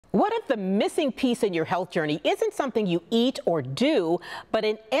What if the missing piece in your health journey isn't something you eat or do, but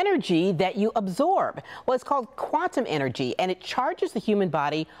an energy that you absorb? Well, it's called quantum energy, and it charges the human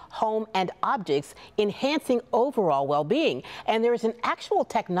body, home, and objects, enhancing overall well-being. And there is an actual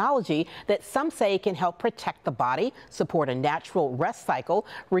technology that some say can help protect the body, support a natural rest cycle,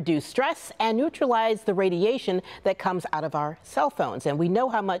 reduce stress, and neutralize the radiation that comes out of our cell phones. And we know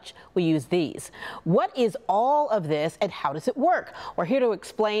how much we use these. What is all of this, and how does it work? We're here to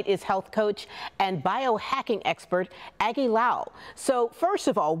explain is health coach and biohacking expert Aggie Lal. So first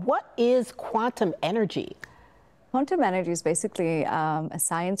of all, what is quantum energy? Quantum energy is basically a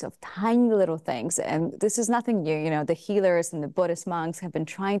science of tiny little things, and this is nothing new. You know, the healers and the Buddhist monks have been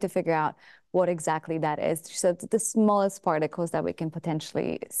trying to figure out what exactly that is. So the smallest particles that we can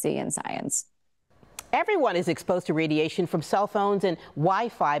potentially see in science. Everyone is exposed to radiation from cell phones and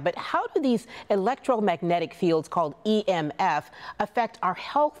Wi-Fi, but how do these electromagnetic fields called EMF affect our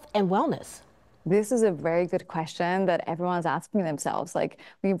health and wellness? This is a very good question that everyone's asking themselves. Like,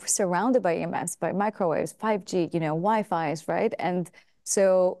 we're surrounded by EMFs, by microwaves, 5G, Wi-Fi's, right? And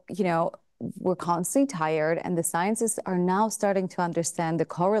so, we're constantly tired, and the scientists are now starting to understand the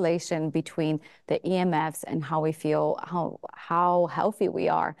correlation between the EMFs and how we feel, how healthy we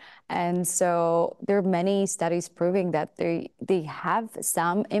are. And so there are many studies proving that they have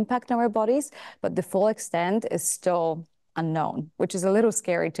some impact on our bodies, but the full extent is still unknown, which is a little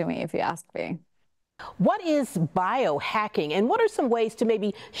scary to me, if you ask me. What is biohacking, and what are some ways to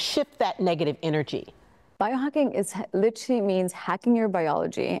maybe shift that negative energy? Biohacking literally means hacking your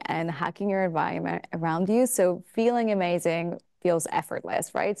biology and hacking your environment around you. So feeling amazing feels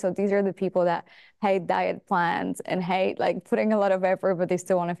effortless, right? So these are the people that hate diet plans and hate putting a lot of effort, but they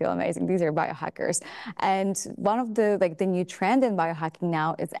still want to feel amazing. These are biohackers. And one of the new trend in biohacking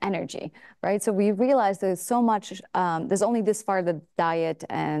now is energy, right? So we realize there's so much, there's only this far that diet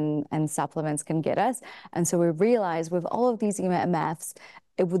and supplements can get us. And so we realize with all of these EMFs,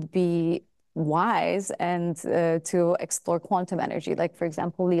 it would be wise and to explore quantum energy. Like, for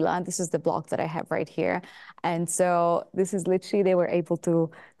example, Lila, this is the block that I have right here. And so this is literally, they were able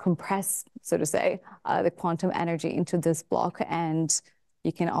to compress, so to say, the quantum energy into this block, and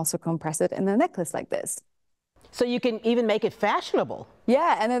you can also compress it in a necklace like this. So you can even make it fashionable.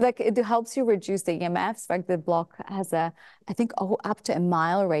 Yeah, and it helps you reduce the EMFs. Like, the block has I think, up to a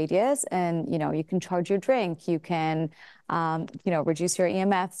mile radius, and you can charge your drink. You can, reduce your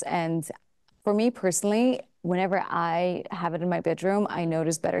EMFs. And for me personally, whenever I have it in my bedroom, I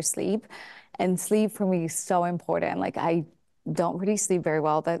notice better sleep. And sleep for me is so important. Like, I don't really sleep very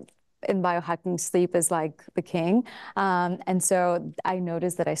well, but in biohacking, sleep is like the king. And so I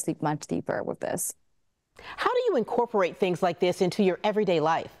notice that I sleep much deeper with this. How do you incorporate things like this into your everyday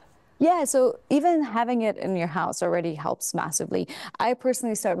life? Yeah, so even having it in your house already helps massively. I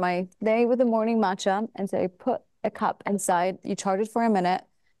personally start my day with a morning matcha, and so I put a cup inside, you charge it for a minute.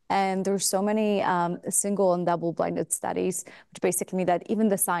 And there's so many single and double-blinded studies, which basically mean that even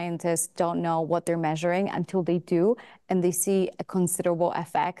the scientists don't know what they're measuring until they do, and they see a considerable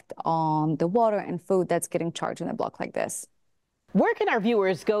effect on the water and food that's getting charged in a block like this. Where can our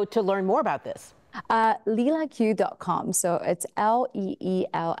viewers go to learn more about this? LeelaQ.com. So it's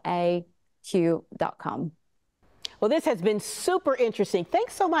LeelaQ.com. Well, this has been super interesting.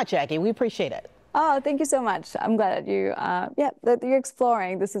 Thanks so much, Aggie. We appreciate it. Oh, thank you so much. I'm glad that that you're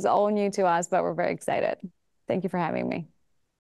exploring. This is all new to us, but we're very excited. Thank you for having me.